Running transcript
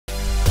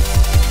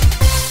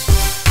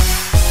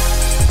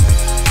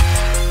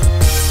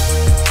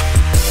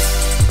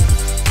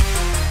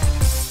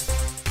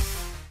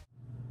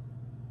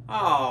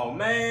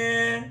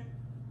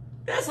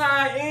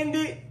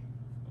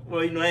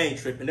Well, you know, I ain't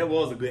tripping. That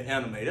was a good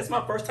anime. That's my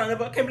first time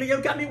ever. I can't believe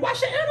you got me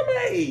watching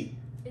anime.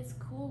 It's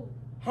cool.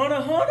 Hunter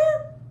x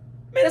Hunter?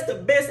 Man, that's the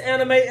best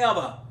anime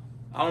ever.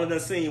 I only done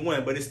seen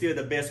one, but it's still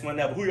the best one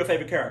ever. Who your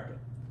favorite character?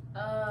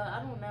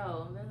 I don't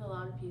know. There's a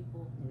lot of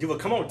people. Well,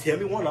 come on, tell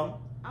me one of them.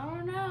 I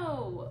don't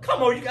know.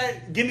 Come on, you gotta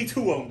give me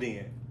two of them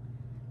then.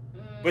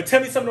 But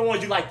tell me some of the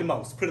ones you like the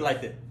most. Put it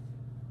like that.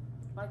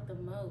 Like the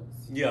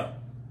most? Yeah.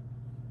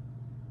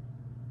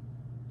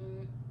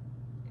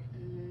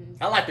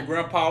 I like the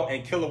grandpa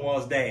and Killer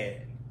One's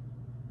dad.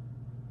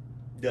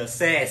 The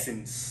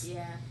assassins.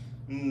 Yeah.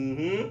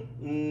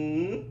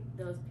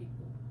 Those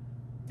people.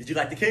 Did you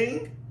like the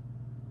king?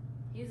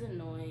 He's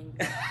annoying.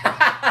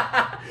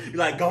 You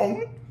like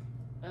Gong?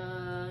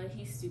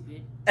 He's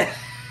stupid. He's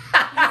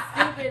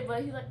stupid,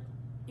 but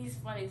he's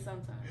funny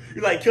sometimes.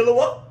 You like Killer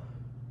One?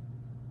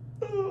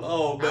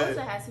 Oh man. I wish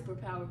I had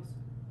superpowers.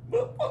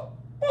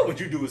 What would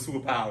you do with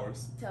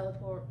superpowers?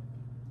 Teleport.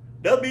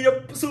 That'll be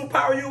your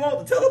superpower you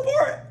want to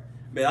teleport?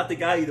 Man, I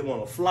think I either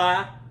want to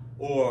fly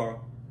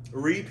or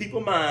read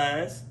people's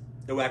minds.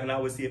 That way I can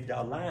always see if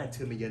y'all lying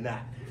to me or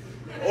not.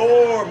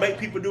 Or make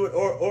people do it,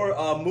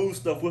 or move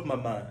stuff with my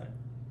mind.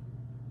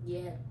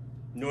 Yeah.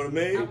 You know what I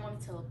mean? I want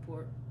to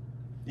teleport.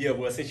 Yeah,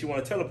 well, since you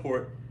want to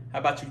teleport, how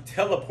about you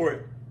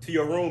teleport to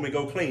your room and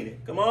go clean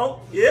it? Come on.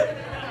 Yep.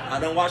 I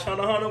done watched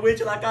Hunter x Hunter with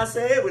you, like I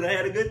said. We done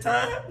had a good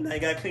time. Now you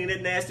got to clean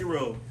that nasty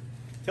room.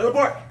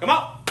 Teleport. Come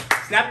on.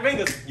 Snap your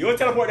fingers. You want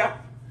to teleport now?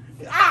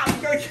 Ah!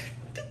 You gotta...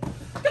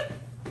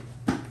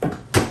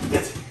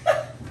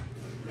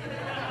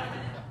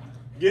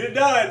 Get it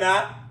done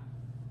now.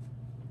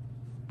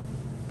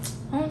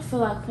 I don't feel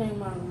like cleaning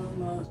my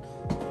room up.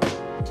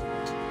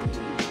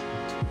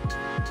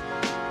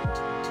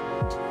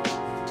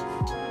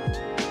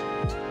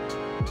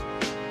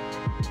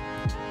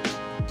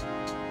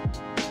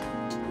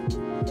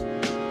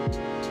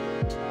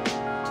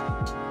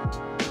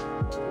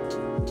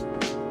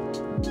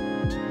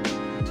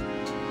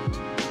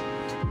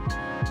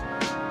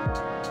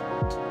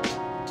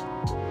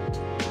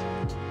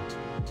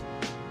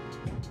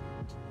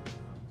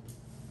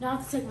 Now I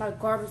have to take my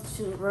garbage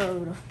to the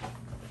road.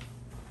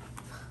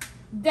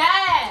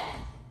 Dad!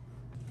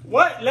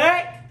 What,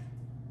 Lex?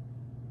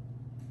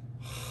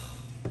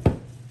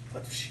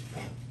 What the shit?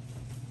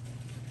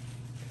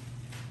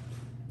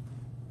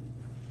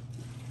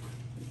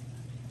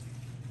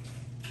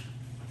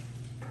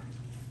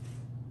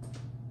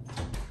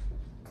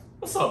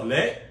 What's up,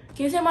 Lex?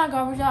 Can you take my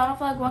garbage out? I don't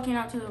feel like walking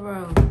out to the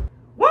road.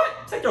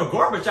 What? Take your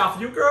garbage out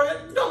for you, girl.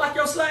 You don't like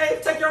your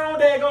slave? Take your own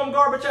daggone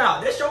garbage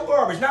out. That's your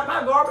garbage, not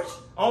my garbage.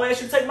 I only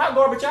ask you to take my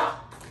garbage out.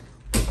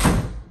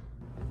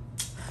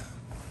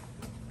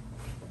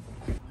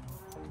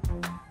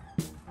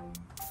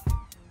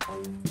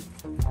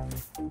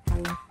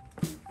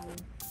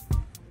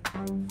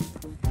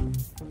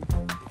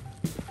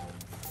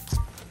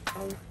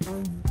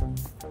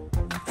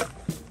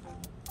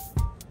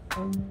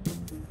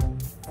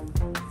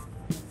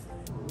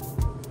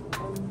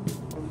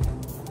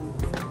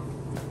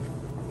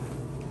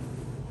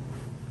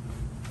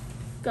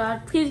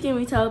 God, please give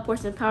me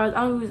teleportation powers.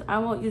 I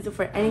won't use it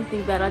for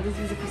anything bad. I'll just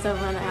use it for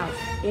stuff around the house.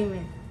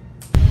 Amen.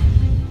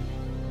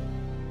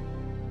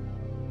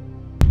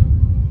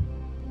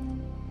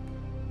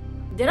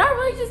 Did I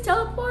really just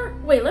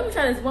teleport? Wait, let me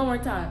try this one more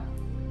time.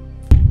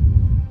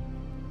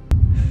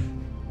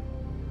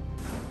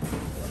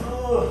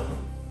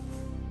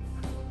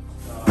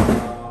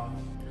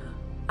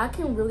 I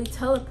can really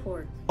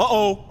teleport.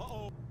 Uh-oh.